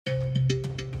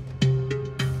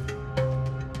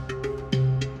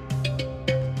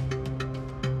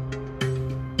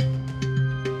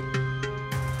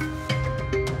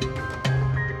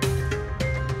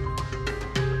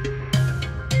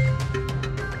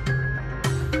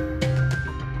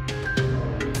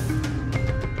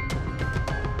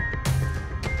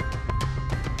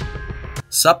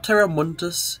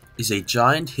Subterramundus is a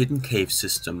giant hidden cave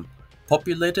system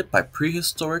populated by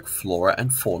prehistoric flora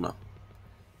and fauna.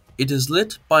 It is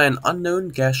lit by an unknown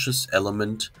gaseous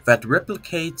element that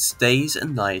replicates days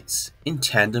and nights in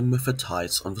tandem with the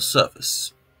tides on the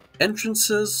surface.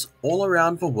 Entrances all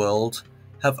around the world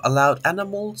have allowed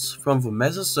animals from the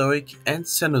Mesozoic and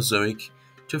Cenozoic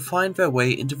to find their way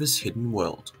into this hidden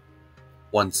world.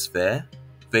 Once there,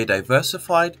 they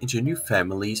diversified into new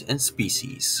families and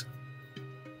species.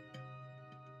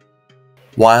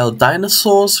 While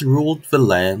dinosaurs ruled the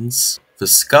lands, the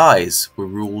skies were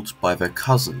ruled by their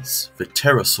cousins, the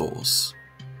pterosaurs.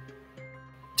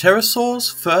 Pterosaurs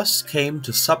first came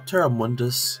to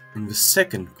Subterramundus in the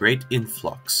second great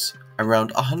influx,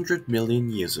 around 100 million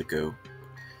years ago.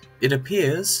 It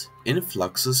appears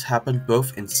influxes happened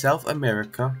both in South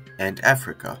America and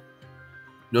Africa.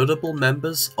 Notable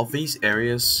members of these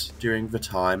areas during the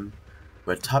time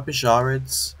were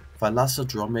tapijarids,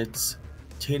 thalassodromids,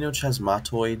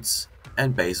 Ctenochasmatoids,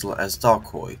 and basal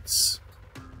asdarchoids.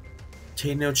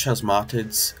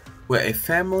 Ctenochasmatids were a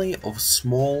family of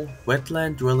small,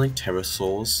 wetland-dwelling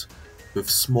pterosaurs with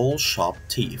small, sharp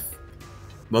teeth.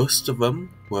 Most of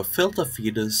them were filter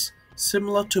feeders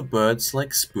similar to birds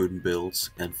like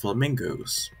spoonbills and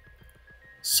flamingos.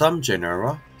 Some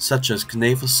genera, such as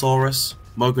Gavialipteryx,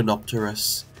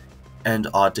 Phoenicodactylus, and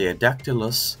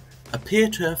Gavialipteryx, appear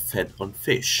to have fed on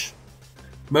fish.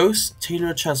 Most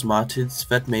Ctenochasmatids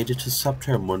that made it to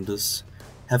Subterramundus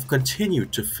have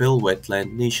continued to fill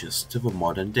wetland niches to the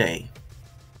modern day.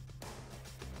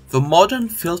 The modern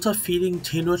filter-feeding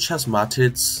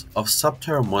Ctenochasmatids of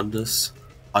Subterramundus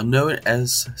are known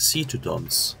as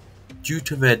Cetodonts due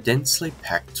to their densely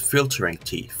packed filtering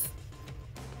teeth.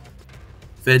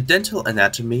 Their dental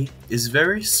anatomy is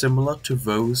very similar to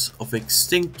those of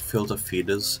extinct filter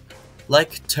feeders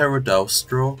like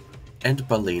Pterosaurs and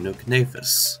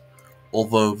Paleognathus,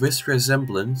 although this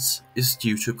resemblance is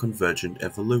due to convergent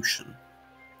evolution.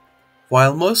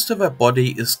 While most of their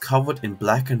body is covered in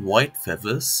black and white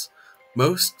feathers,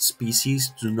 most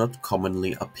species do not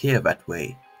commonly appear that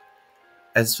way.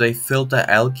 As they filter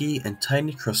algae and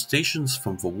tiny crustaceans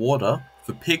from the water,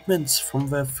 the pigments from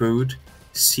their food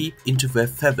seep into their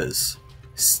feathers,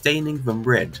 staining them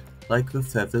red like the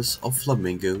feathers of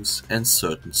flamingos and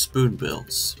certain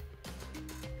spoonbills.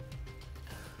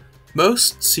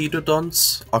 Most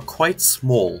Cetodonts are quite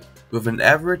small, with an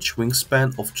average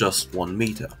wingspan of just 1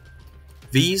 meter.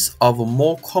 These are the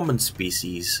more common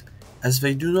species, as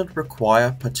they do not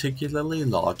require particularly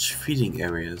large feeding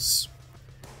areas.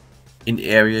 In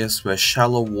areas where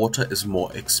shallow water is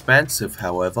more expansive,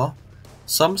 however,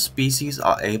 some species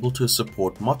are able to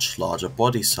support much larger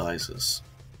body sizes.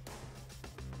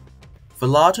 The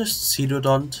largest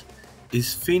Cetodont is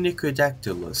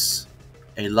Phoenicodactylus,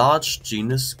 a large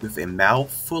genus with a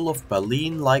mouth full of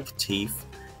baleen-like teeth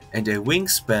and a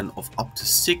wingspan of up to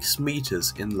 6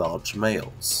 meters in large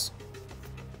males.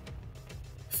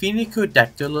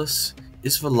 Phoenicodactylus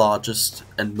is the largest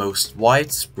and most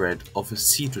widespread of the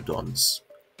Cetodonts.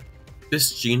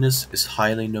 This genus is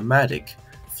highly nomadic,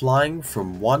 flying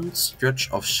from one stretch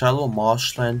of shallow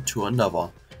marshland to another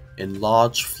in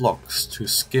large flocks to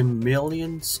skim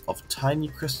millions of tiny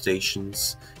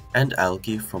crustaceans and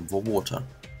algae from the water.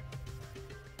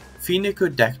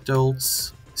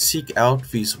 Phoenicodactyls seek out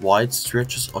these wide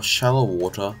stretches of shallow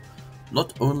water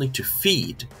not only to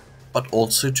feed, but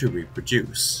also to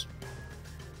reproduce.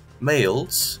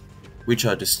 Males, which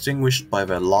are distinguished by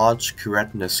their large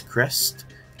keratinous crest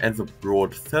and the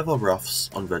broad feather ruffs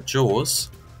on their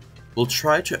jaws, will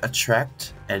try to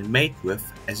attract and mate with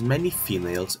as many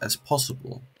females as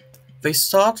possible. They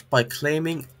start by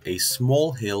claiming a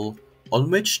small hill on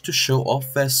which to show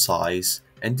off their size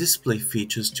and display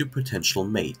features to potential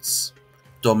mates.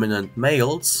 Dominant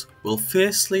males will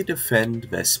fiercely defend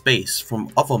their space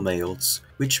from other males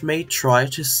which may try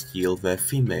to steal their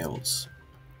females.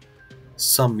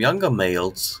 Some younger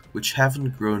males, which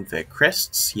haven't grown their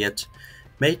crests yet,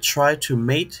 may try to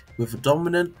mate with the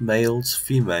dominant male's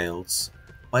females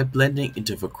by blending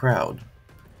into the crowd.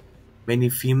 Many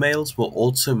females will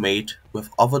also mate with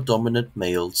other dominant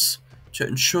males to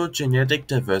ensure genetic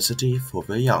diversity for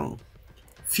their young.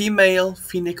 Female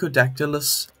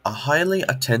Phoenicodactylus are highly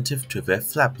attentive to their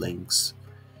flaplings.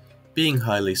 Being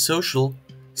highly social,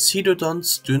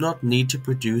 Cetodonts do not need to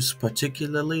produce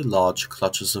particularly large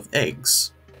clutches of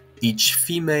eggs. Each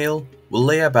female will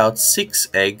lay about 6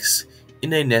 eggs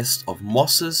in a nest of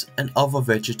mosses and other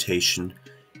vegetation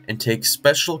and take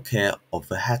special care of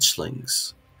the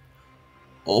hatchlings.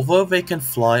 Although they can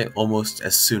fly almost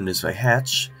as soon as they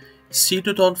hatch,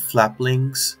 Cetodont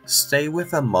flaplings stay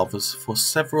with their mothers for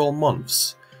several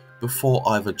months before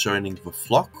either joining the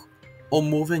flock or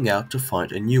moving out to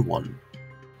find a new one.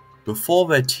 Before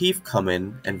their teeth come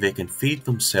in and they can feed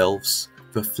themselves,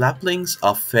 the flaplings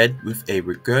are fed with a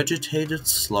regurgitated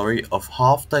slurry of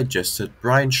half-digested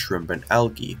brine shrimp and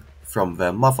algae from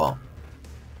their mother.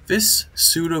 This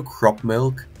pseudo-crop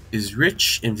milk is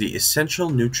rich in the essential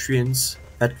nutrients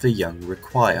that the young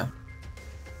require.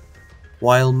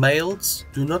 While males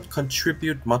do not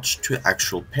contribute much to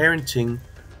actual parenting,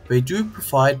 they do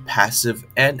provide passive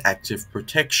and active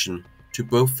protection to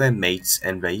both their mates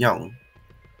and their young.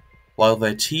 While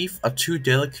their teeth are too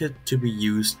delicate to be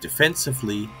used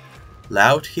defensively,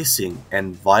 loud hissing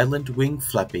and violent wing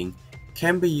flapping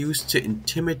can be used to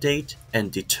intimidate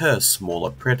and deter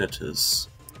smaller predators.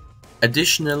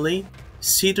 Additionally,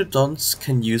 Cetodonts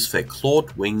can use their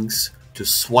clawed wings to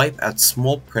swipe at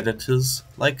small predators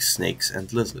like snakes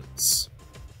and lizards.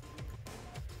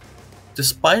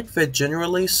 Despite their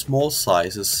generally small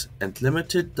sizes and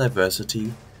limited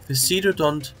diversity, the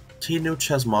Cetodont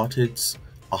Ctenochasmatids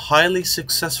are highly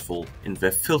successful in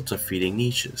their filter feeding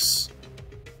niches.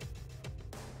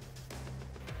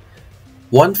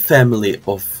 One family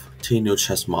of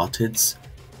Ctenochasmatids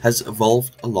has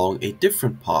evolved along a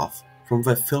different path from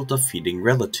their filter feeding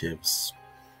relatives.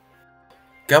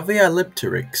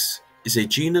 Gavialipteryx is a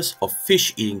genus of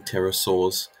fish-eating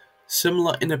pterosaurs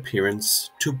similar in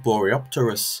appearance to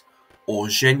Boreopterus or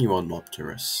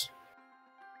Genuinopterus.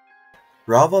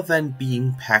 Rather than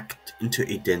being packed into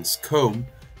a dense comb,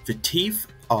 the teeth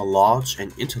are large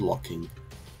and interlocking,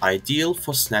 ideal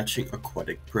for snatching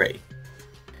aquatic prey.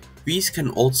 These can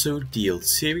also deal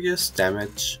serious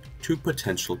damage to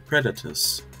potential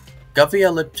predators.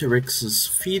 Gavialipteryx's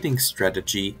feeding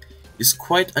strategy is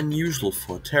quite unusual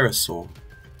for a pterosaur.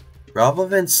 Rather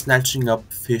than snatching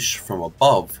up fish from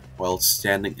above while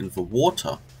standing in the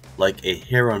water like a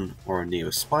heron or a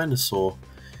Neospinosaur,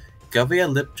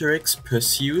 Gavialipteryx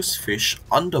pursues fish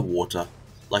underwater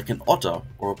like an otter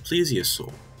or a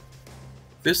plesiosaur.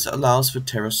 This allows the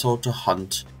pterosaur to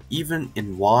hunt even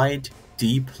in wide,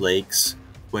 deep lakes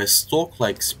where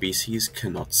stork-like species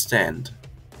cannot stand.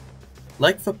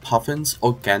 Like the puffins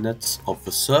or gannets of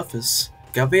the surface,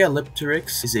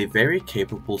 Gavialipteryx is a very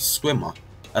capable swimmer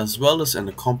as well as an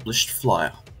accomplished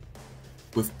flyer.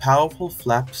 With powerful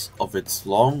flaps of its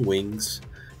long wings,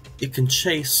 it can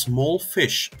chase small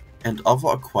fish and other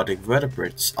aquatic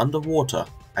vertebrates underwater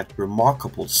at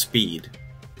remarkable speed.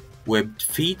 Webbed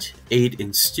feet aid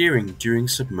in steering during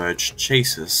submerged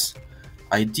chases,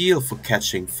 ideal for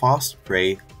catching fast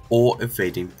prey or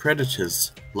evading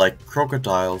predators like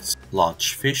crocodiles,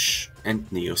 large fish, and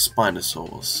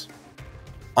Neospinosaurs.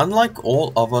 Unlike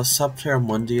all other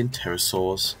subterramundian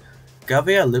pterosaurs,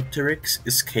 Gavialipteryx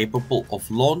is capable of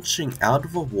launching out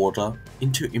of the water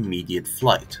into immediate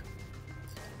flight.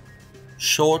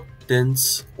 Short,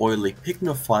 dense, oily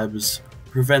pycnofibers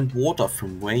prevent water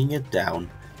from weighing it down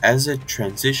as it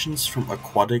transitions from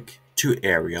aquatic to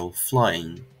aerial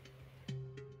flying.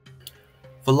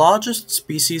 The largest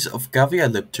species of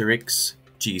Gavialipteryx,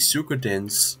 G.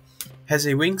 succulens, has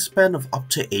a wingspan of up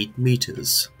to 8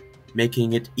 meters,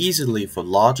 making it easily the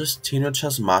largest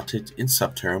Ctenochasmatid in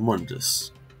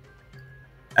Subterramundus.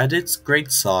 At its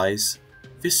great size,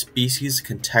 this species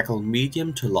can tackle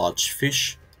medium to large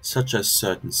fish such as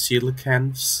certain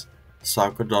coelacanths,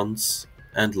 sarcodonts,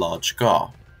 and large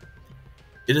gar.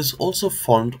 It is also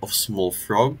fond of small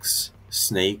frogs,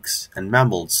 snakes, and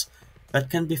mammals that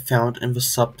can be found in the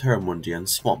Subterramundian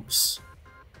swamps.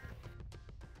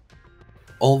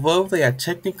 Although they are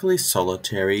technically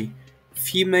solitary,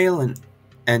 female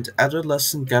and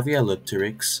adolescent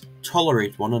Gavialipteryx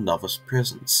tolerate one another's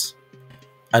presence.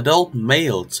 Adult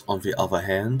males, on the other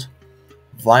hand,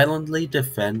 violently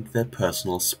defend their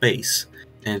personal space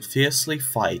and fiercely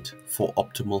fight for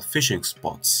optimal fishing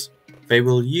spots. They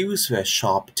will use their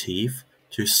sharp teeth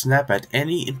to snap at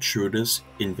any intruders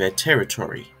in their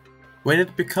territory. When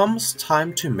it becomes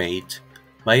time to mate,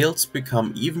 males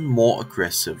become even more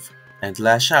aggressive and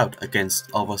lash out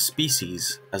against other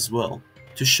species as well.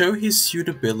 To show his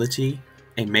suitability,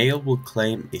 a male will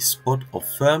claim a spot of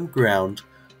firm ground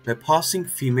where passing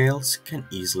females can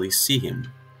easily see him.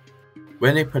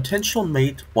 When a potential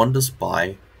mate wanders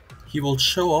by, he will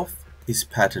show off his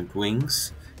patent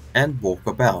wings and walk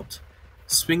about,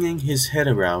 swinging his head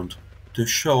around to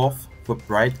show off the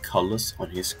bright colors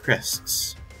on his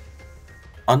crests.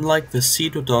 Unlike the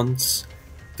Cetodonts,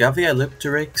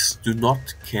 Gavialipteryx do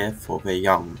not care for their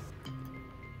young.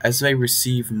 As they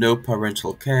receive no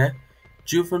parental care,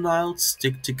 juveniles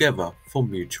stick together for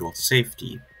mutual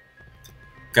safety.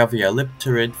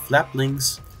 Gavialipterid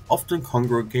flaplings often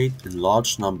congregate in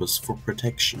large numbers for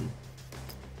protection.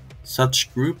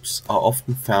 Such groups are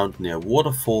often found near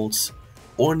waterfalls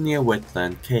or near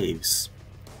wetland caves.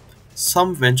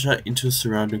 Some venture into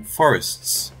surrounding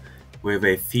forests, where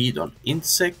they feed on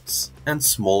insects and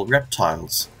small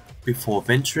reptiles before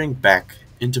venturing back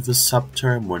into the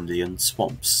subterranean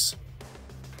swamps.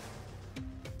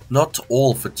 Not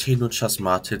all the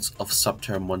Ctenochasmatids of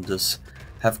Subterramundus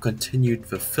have continued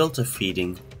the filter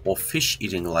feeding or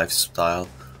fish-eating lifestyle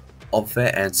of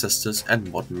their ancestors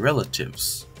and modern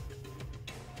relatives.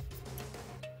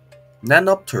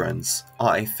 Nanopterans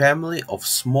are a family of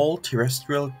small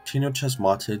terrestrial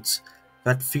Ctenochasmatids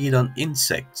that feed on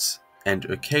insects and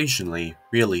occasionally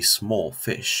really small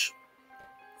fish.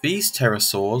 These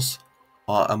pterosaurs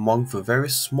are among the very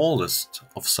smallest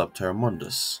of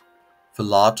Subterramundus. The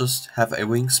largest have a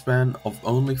wingspan of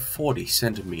only 40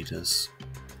 centimeters.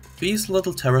 These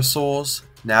little pterosaurs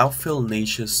now fill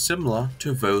niches similar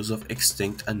to those of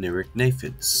extinct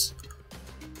anurichnaphids.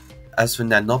 As the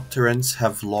nanopterans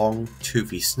have long,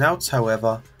 toothy snouts,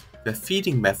 however, their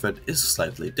feeding method is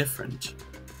slightly different.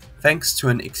 Thanks to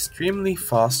an extremely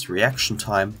fast reaction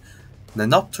time,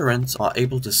 nanopterans are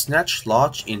able to snatch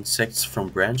large insects from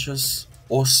branches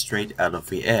or straight out of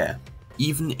the air,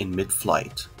 even in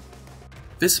mid-flight.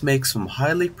 This makes them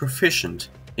highly proficient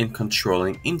in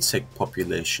controlling insect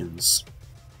populations.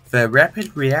 Their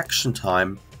rapid reaction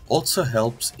time also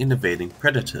helps in evading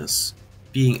predators.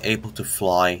 Being able to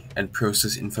fly and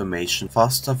process information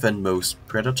faster than most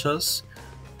predators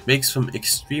makes them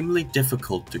extremely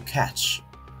difficult to catch.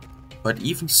 But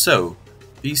even so,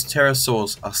 these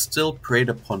pterosaurs are still preyed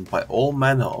upon by all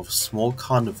manner of small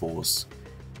carnivores,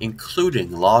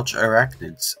 including large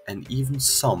arachnids and even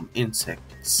some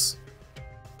insects.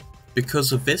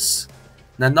 Because of this,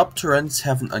 nanopterans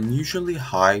have an unusually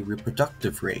high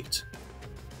reproductive rate.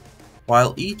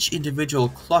 While each individual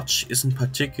clutch isn't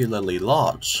particularly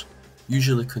large,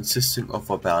 usually consisting of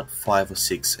about 5 or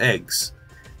 6 eggs,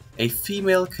 a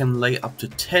female can lay up to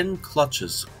 10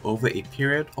 clutches over a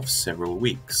period of several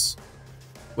weeks.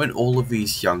 When all of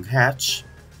these young hatch,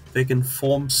 they can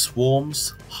form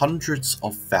swarms hundreds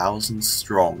of thousands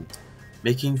strong,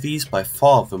 making these by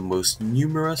far the most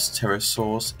numerous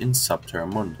pterosaurs in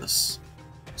Subterramundus.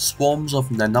 Swarms of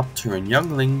nanopteran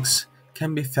younglings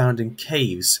can be found in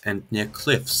caves and near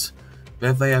cliffs,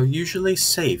 where they are usually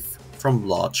safe from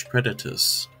large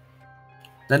predators.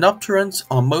 Nanopterans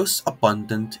are most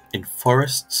abundant in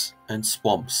forests and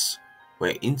swamps,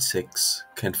 where insects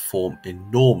can form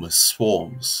enormous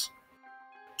swarms.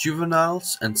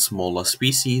 Juveniles and smaller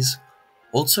species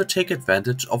also take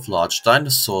advantage of large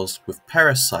dinosaurs with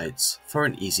parasites for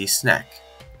an easy snack.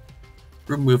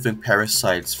 Removing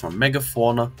parasites from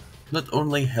megafauna not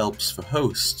only helps the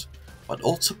host, but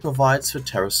also provides the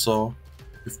pterosaur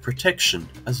with protection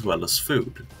as well as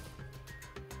food.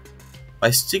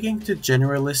 By sticking to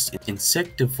generalist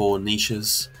insectivore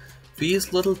niches,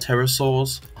 these little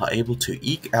pterosaurs are able to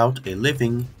eke out a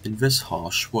living in this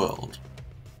harsh world.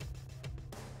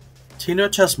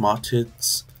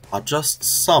 Ctenochasmatids are just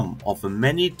some of the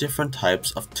many different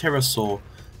types of pterosaur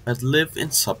that live in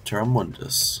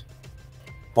Subterramundus.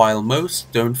 While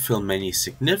most don't fill many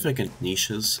significant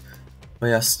niches,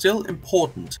 they are still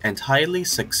important and highly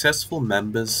successful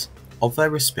members of their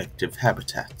respective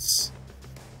habitats.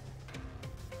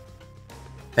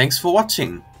 Thanks for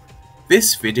watching!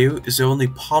 This video is only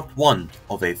part 1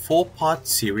 of a 4-part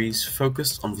series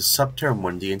focused on the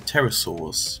Subterramundian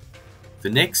pterosaurs. The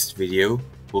next video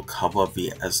will cover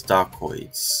the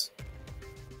Azhdarchoids.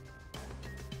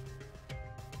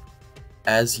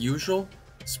 As usual,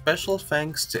 special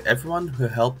thanks to everyone who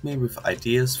helped me with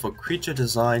ideas for creature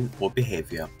design or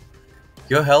behavior.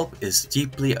 Your help is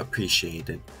deeply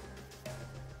appreciated.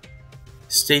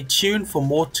 Stay tuned for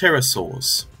more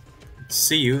pterosaurs.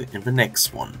 See you in the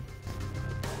next one.